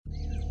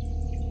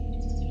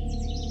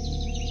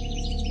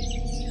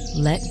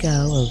Let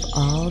go of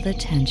all the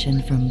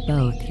tension from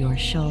both your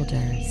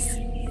shoulders.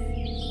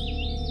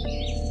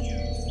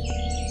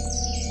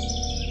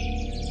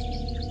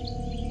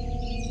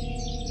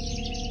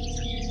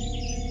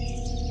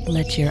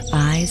 Let your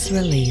eyes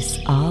release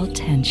all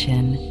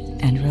tension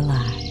and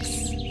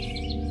relax.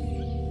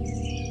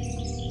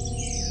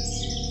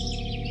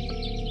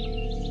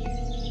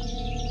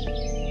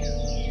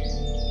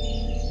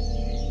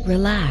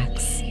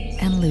 Relax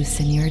and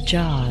loosen your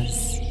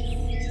jaws.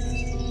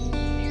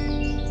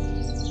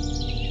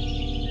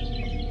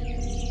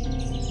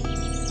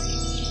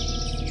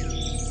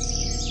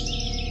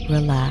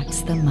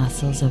 Relax the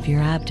muscles of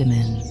your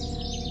abdomen.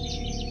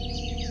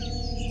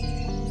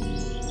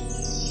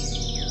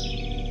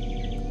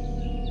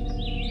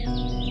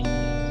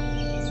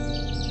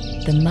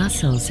 The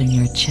muscles in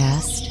your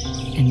chest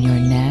and your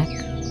neck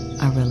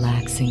are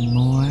relaxing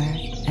more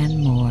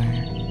and more.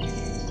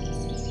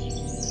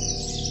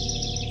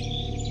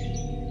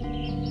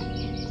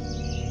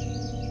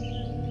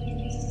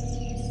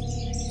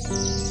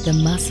 The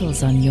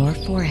muscles on your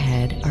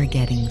forehead are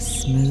getting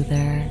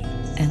smoother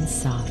and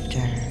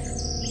softer.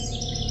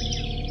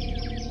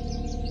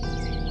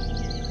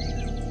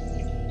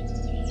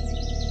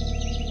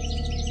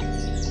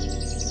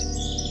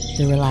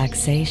 The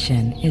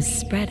relaxation is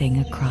spreading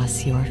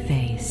across your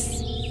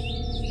face.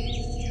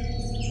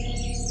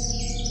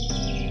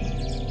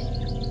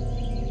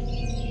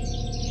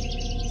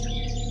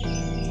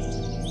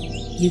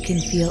 You can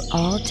feel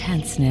all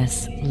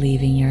tenseness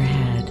leaving your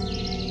head.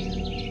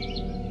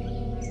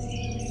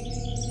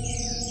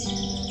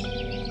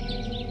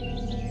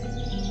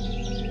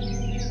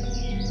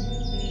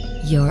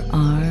 Your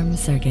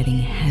arms are getting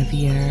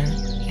heavier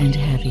and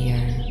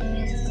heavier.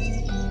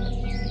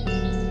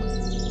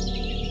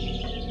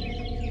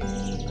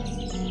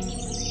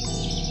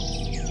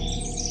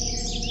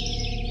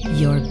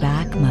 Your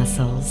back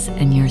muscles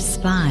and your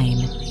spine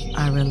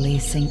are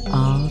releasing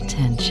all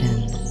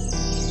tension.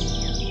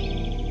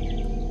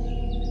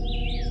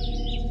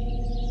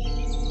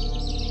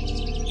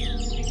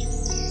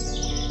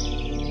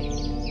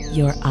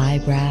 Your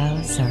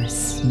eyebrows are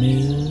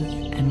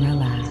smooth and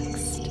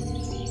relaxed.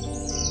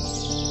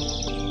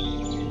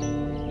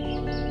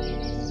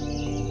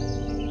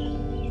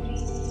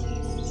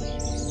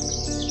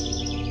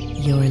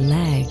 Your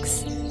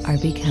legs are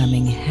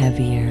becoming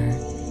heavier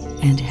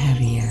and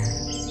heavier.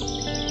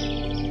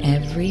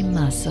 Every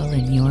muscle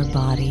in your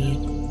body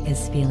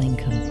is feeling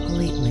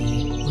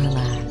completely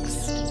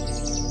relaxed.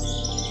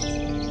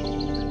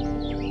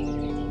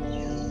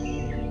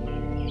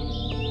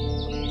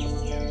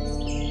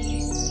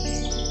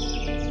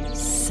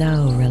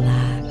 So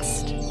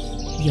relaxed.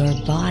 Your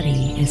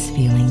body is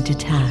feeling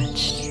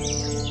detached.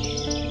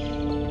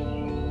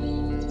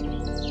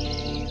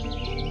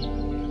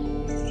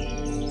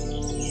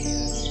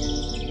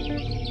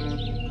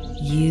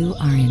 You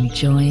are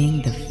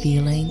enjoying the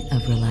feeling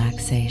of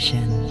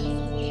relaxation.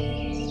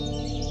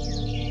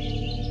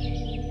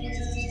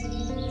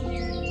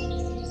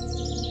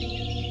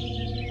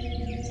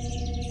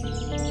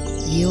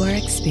 You are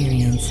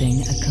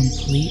experiencing a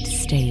complete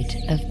state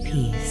of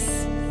peace.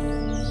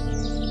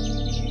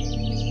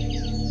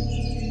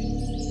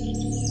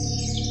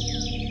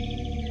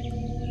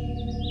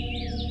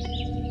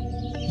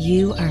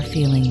 You are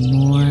feeling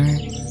more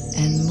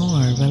and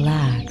more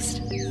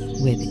relaxed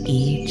with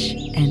each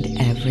and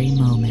every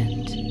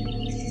moment.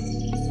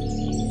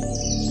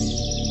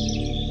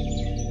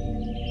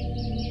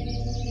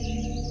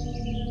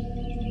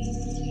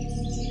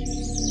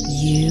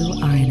 You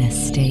are in a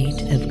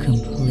state of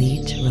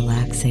complete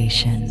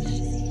relaxation.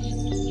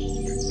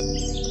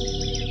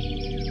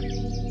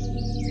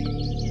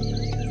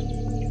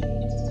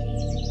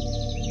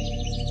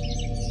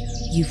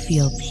 You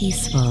feel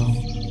peaceful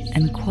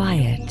and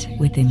quiet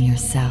within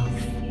yourself.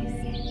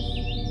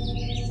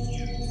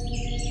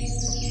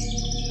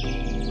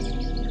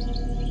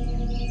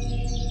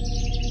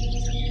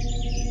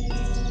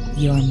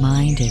 Your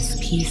mind is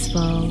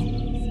peaceful,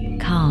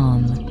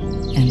 calm,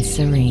 and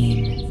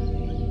serene.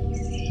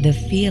 The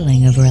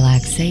feeling of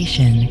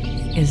relaxation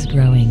is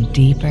growing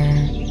deeper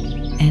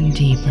and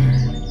deeper.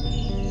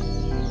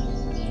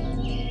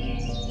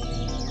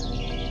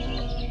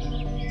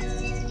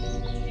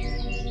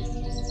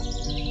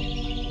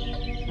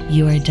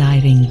 You are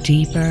diving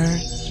deeper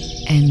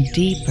and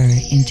deeper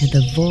into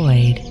the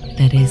void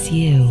that is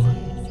you.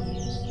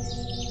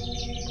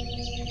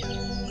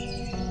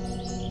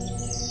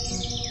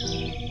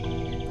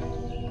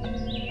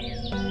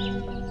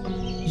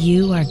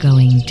 You are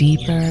going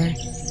deeper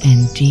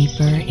and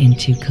deeper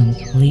into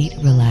complete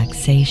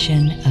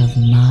relaxation of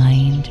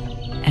mind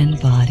and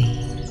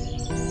body.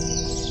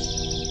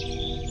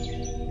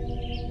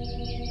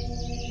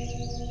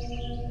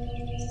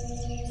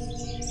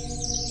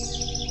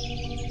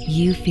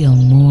 You feel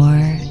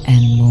more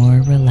and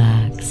more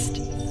relaxed.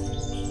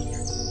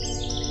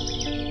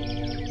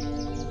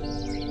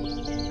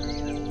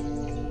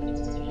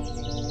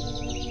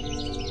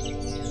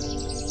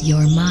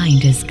 Your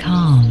mind is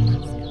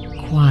calm,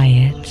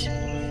 quiet,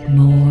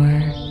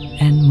 more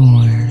and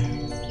more.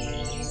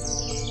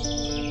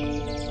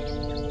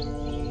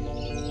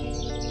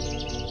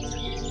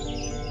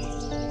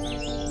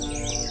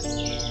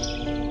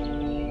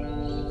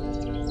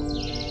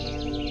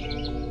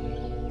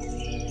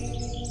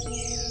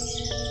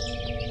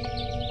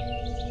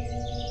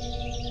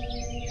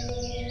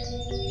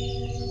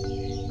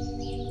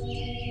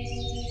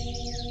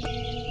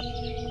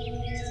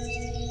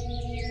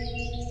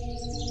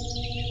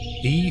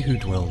 He who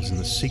dwells in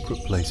the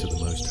secret place of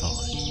the Most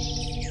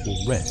High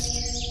will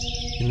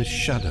rest in the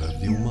shadow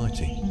of the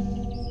Almighty.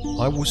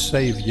 I will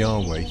say of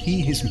Yahweh,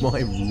 He is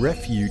my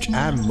refuge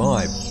and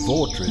my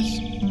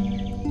fortress,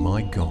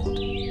 my God,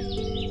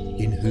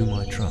 in whom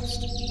I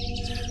trust.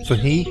 For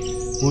He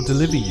will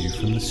deliver you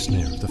from the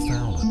snare of the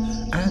fowler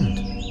and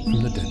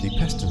from the deadly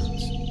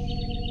pestilence.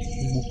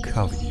 He will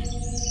cover you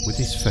with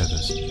His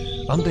feathers.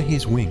 Under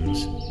His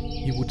wings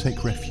you will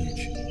take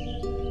refuge.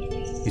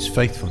 His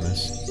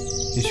faithfulness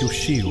is your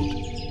shield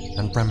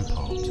and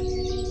rampart.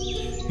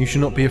 You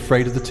shall not be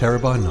afraid of the terror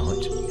by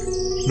night,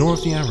 nor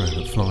of the arrow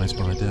that flies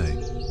by day,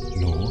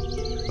 nor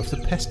of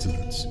the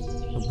pestilence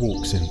that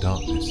walks in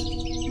darkness,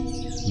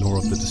 nor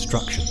of the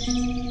destruction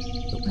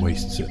that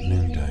wastes at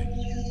noonday.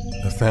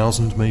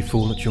 1,000 may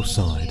fall at your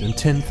side, and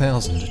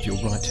 10,000 at your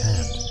right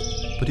hand,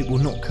 but it will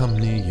not come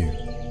near you.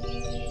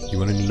 You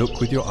will only look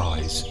with your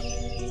eyes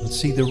and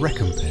see the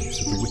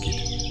recompense of the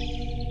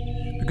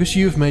wicked. Because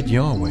you have made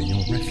Yahweh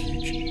your refuge,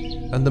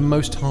 and the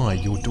Most High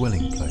your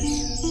dwelling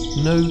place,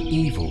 no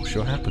evil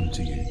shall happen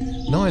to you,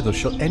 neither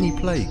shall any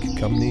plague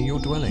come near your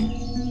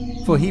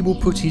dwelling. For He will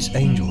put His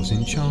angels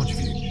in charge of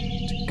you,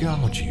 to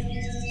guard you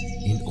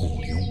in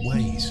all your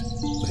ways.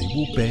 They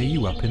will bear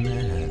you up in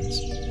their hands,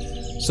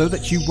 so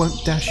that you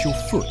won't dash your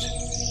foot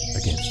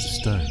against a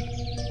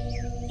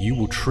stone. You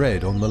will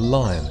tread on the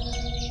lion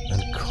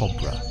and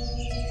cobra.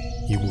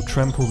 You will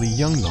trample the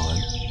young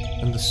lion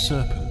and the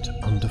serpent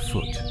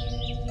underfoot.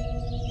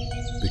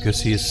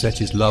 Because He has set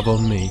His love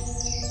on me,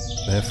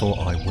 therefore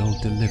I will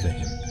deliver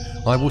Him.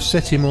 I will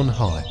set Him on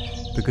high,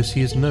 because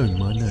He has known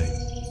my name.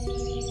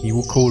 He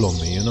will call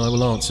on me, and I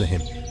will answer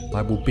Him.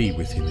 I will be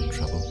with Him in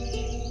trouble.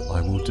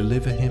 I will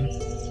deliver Him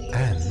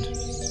and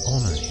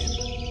honour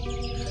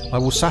Him. I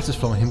will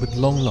satisfy Him with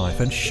long life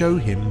and show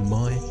Him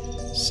my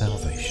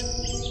salvation.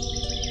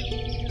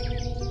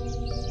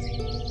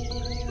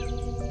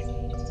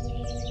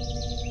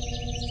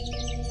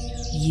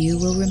 You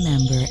will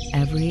remember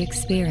every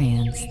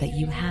experience that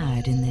you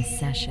had in this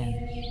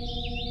session.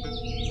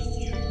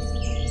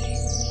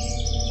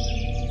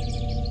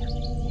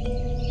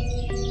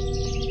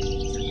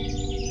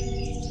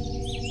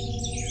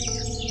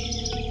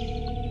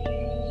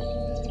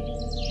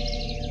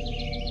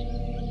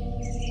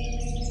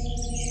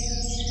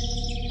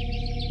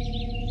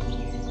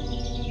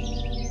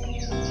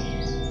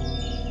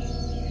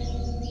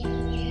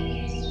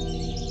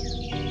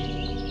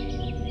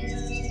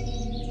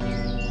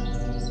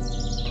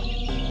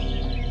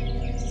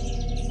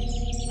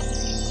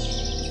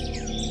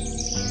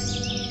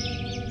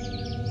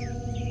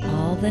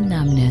 The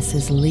numbness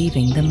is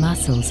leaving the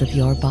muscles of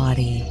your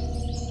body.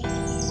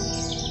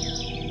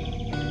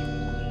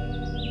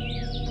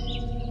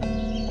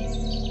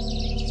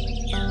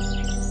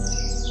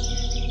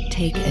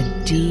 Take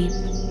a deep,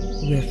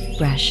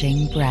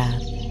 refreshing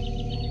breath.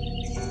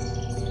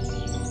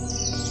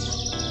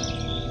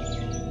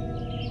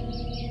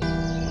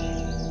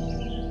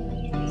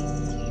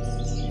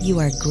 You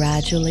are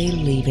gradually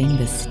leaving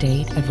the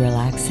state of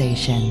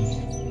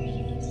relaxation.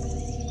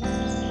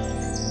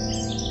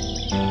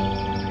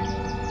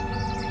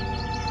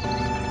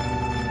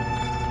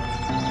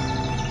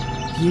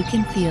 You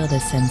can feel the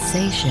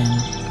sensation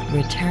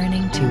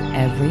returning to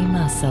every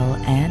muscle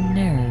and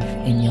nerve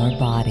in your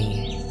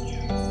body.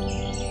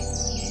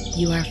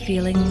 You are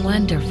feeling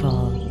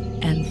wonderful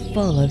and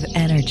full of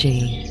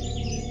energy.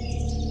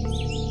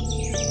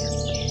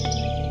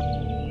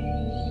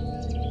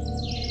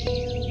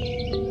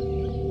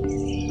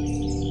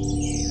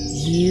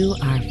 You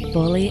are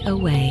fully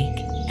awake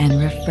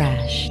and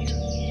refreshed.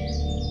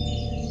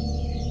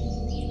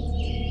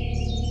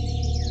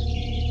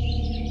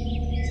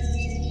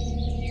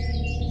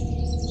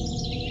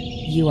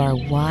 You are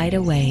wide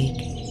awake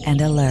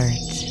and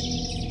alert.